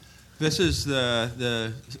This is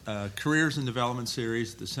the Careers and Development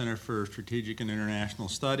Series at the Center for Strategic and International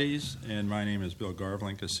Studies, and my name is Bill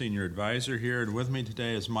Garvelink, a senior advisor here, and with me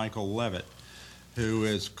today is Michael Levett, who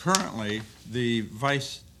is currently the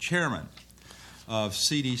vice chairman of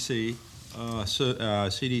CDC,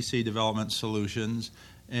 CDC Development Solutions,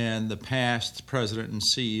 and the past president and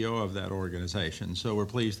CEO of that organization. So we're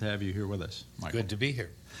pleased to have you here with us, Michael. Good to be here.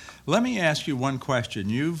 Let me ask you one question.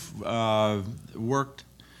 You've worked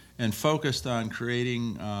and focused on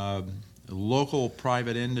creating local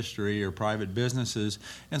private industry or private businesses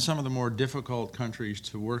in some of the more difficult countries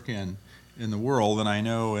to work in the world. And I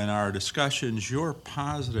know in our discussions you're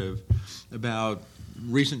positive about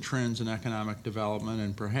recent trends in economic development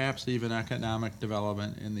and perhaps even economic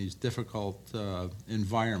development in these difficult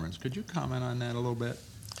environments. Could you comment on that a little bit?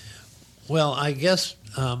 Well, I guess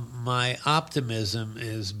my optimism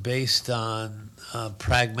is based on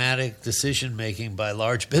pragmatic decision-making by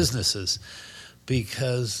large businesses,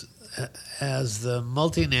 because as the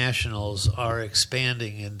multinationals are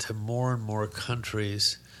expanding into more and more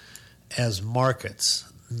countries as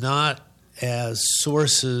markets, not as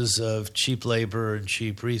sources of cheap labor and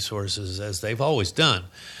cheap resources as they've always done,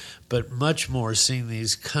 but much more seeing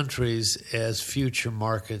these countries as future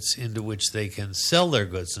markets into which they can sell their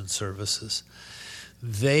goods and services.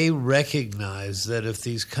 They recognize that if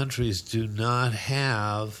these countries do not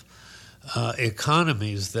have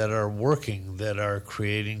economies that are working, that are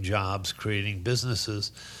creating jobs, creating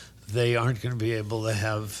businesses, they aren't going to be able to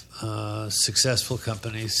have successful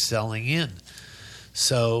companies selling in.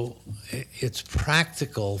 So it's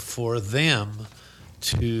practical for them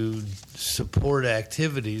to support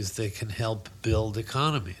activities that can help build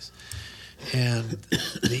economies. And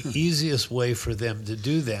the easiest way for them to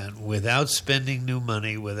do that without spending new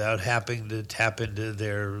money, without having to tap into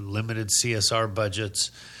their limited CSR budgets,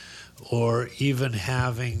 or even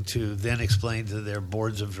having to then explain to their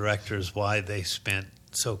boards of directors why they spent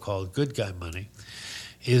so-called good guy money,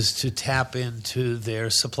 is to tap into their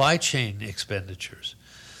supply chain expenditures.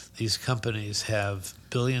 These companies have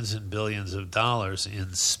billions and billions of dollars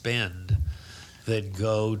in spend that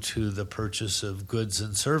go to the purchase of goods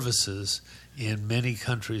and services in many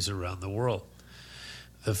countries around the world.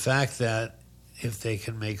 The fact that if they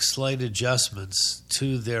can make slight adjustments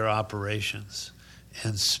to their operations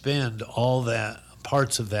and spend all that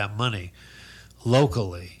parts of that money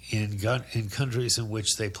locally in countries in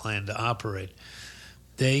which they plan to operate,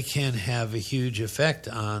 they can have a huge effect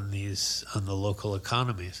on the local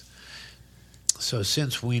economies. So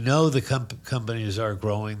since we know the companies are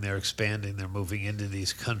growing, they're expanding, they're moving into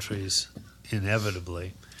these countries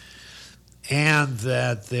inevitably, and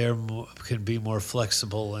that they can be more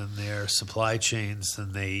flexible in their supply chains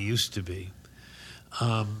than they used to be,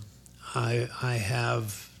 I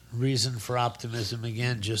have reason for optimism,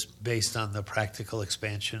 again, just based on the practical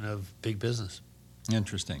expansion of big business.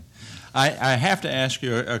 Interesting. I have to ask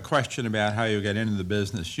you a question about how you got into the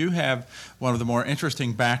business. You have one of the more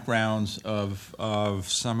interesting backgrounds of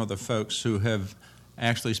some of the folks who have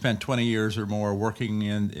actually spent 20 years or more working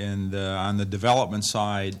on the development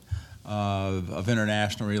side of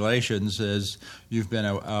international relations. As you've been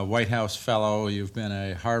a White House fellow, you've been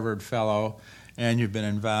a Harvard fellow, and you've been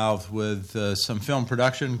involved with some film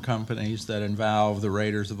production companies that involve the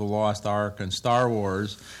Raiders of the Lost Ark and Star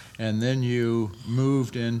Wars. And then you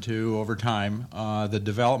moved into, over time, the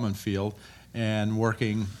development field and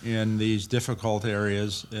working in these difficult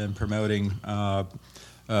areas and promoting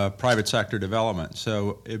private sector development.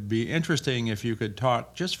 So it'd be interesting if you could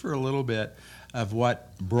talk just for a little bit of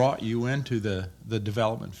what brought you into the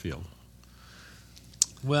development field.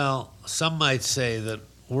 Well, some might say that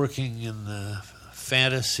working in the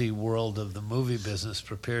fantasy world of the movie business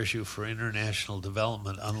prepares you for international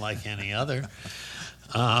development unlike any other.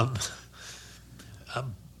 But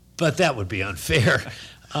that would be unfair.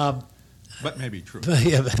 But maybe true.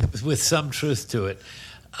 Yeah, with some truth to it.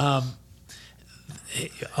 I'll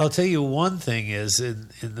tell you one thing is, in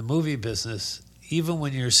the movie business, even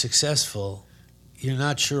when you're successful, you're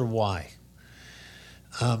not sure why.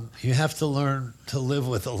 You have to learn to live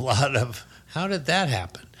with a lot of, how did that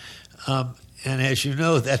happen? And as you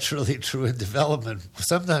know, that's really true in development.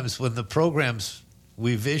 Sometimes when the programs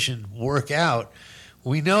we visioned work out,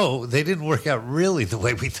 we know they didn't work out really the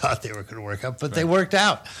way we thought they were going to work out, but They worked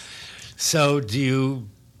out. So do you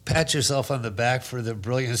pat yourself on the back for the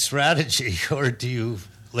brilliant strategy, or do you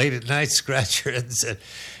late at night scratch your head and say,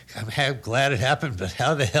 I'm glad it happened, but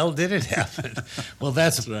how the hell did it happen? Well,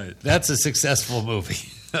 that's right. That's a successful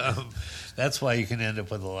movie. That's why you can end up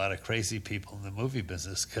with a lot of crazy people in the movie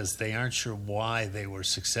business, because they aren't sure why they were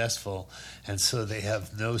successful, and so they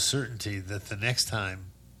have no certainty that the next time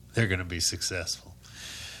they're going to be successful.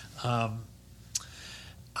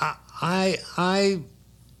 I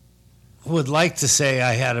would like to say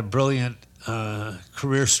I had a brilliant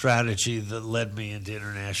career strategy that led me into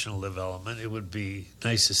international development. It would be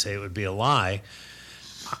nice to say it would be a lie.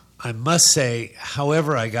 I must say,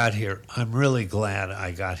 however I got here, I'm really glad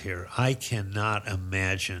I got here. I cannot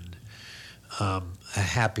imagine a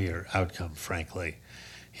happier outcome, frankly.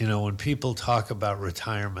 You know, when people talk about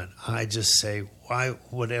retirement, I just say, why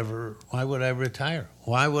would I retire?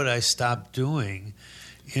 Why would I stop doing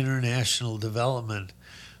international development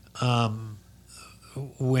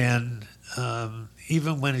when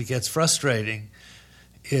even when it gets frustrating,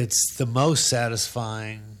 it's the most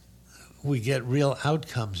satisfying. We get real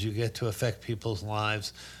outcomes. You get to affect people's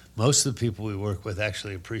lives. Most of the people we work with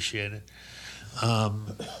actually appreciate it.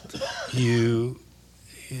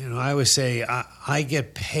 You know, I always say I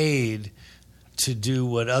get paid to do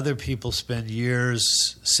what other people spend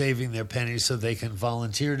years saving their pennies so they can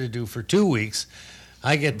volunteer to do for 2 weeks.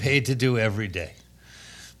 I get paid to do every day.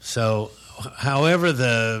 So however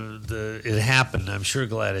it happened, I'm sure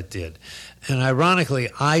glad it did. And ironically,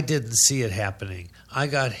 I didn't see it happening. I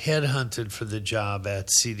got headhunted for the job at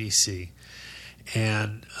CDC,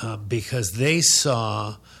 and because they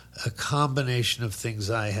saw a combination of things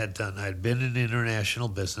I had done. I had been in international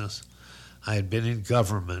business. I had been in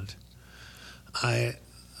government. I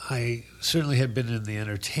certainly had been in the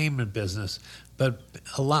entertainment business, but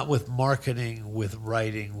a lot with marketing, with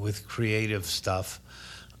writing, with creative stuff.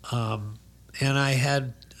 And I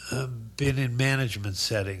had been in management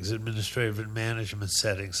settings, administrative and management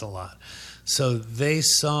settings a lot. So they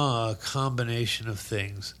saw a combination of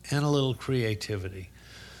things and a little creativity.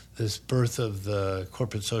 This birth of the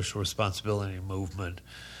corporate social responsibility movement,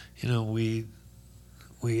 you know, we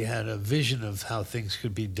had a vision of how things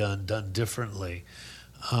could be done differently.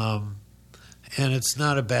 And it's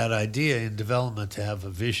not a bad idea in development to have a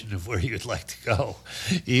vision of where you'd like to go,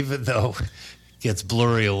 even though it gets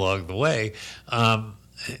blurry along the way.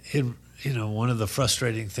 You know, one of the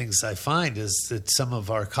frustrating things I find is that some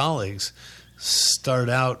of our colleagues start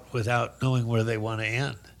out without knowing where they want to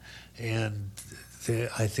end. And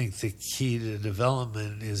I think the key to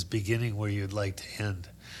development is beginning where you'd like to end,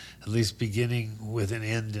 at least beginning with an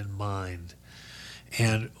end in mind.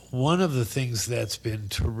 And one of the things that's been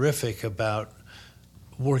terrific about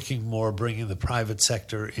working more, bringing the private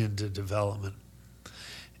sector into development,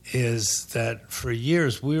 is that for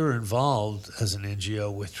years we were involved as an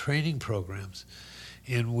NGO with training programs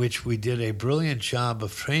in which we did a brilliant job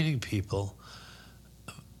of training people.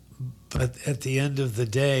 But at the end of the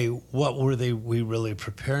day, what were we really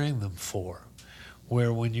preparing them for?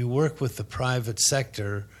 Where when you work with the private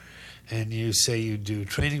sector and you say you do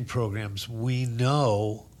training programs, we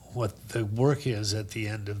know what the work is at the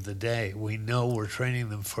end of the day. We know we're training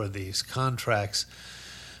them for these contracts,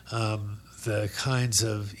 the kinds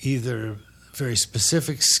of either very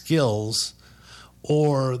specific skills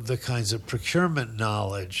or the kinds of procurement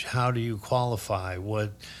knowledge. How do you qualify?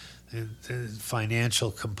 What the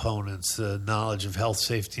financial components, the knowledge of health,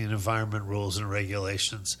 safety, and environment rules and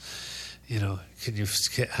regulations. You know,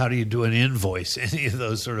 how do you do an invoice? Any of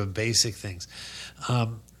those sort of basic things.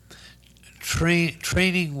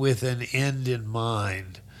 Training with an end in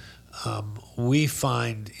mind, we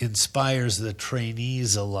find inspires the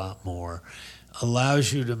trainees a lot more,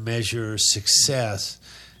 allows you to measure success,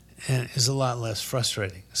 and is a lot less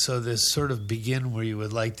frustrating. So this sort of begin where you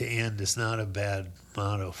would like to end is not a bad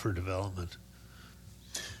motto for development.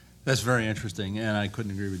 That's very interesting, and I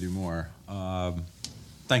couldn't agree with you more.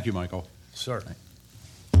 Thank you, Michael. Sure.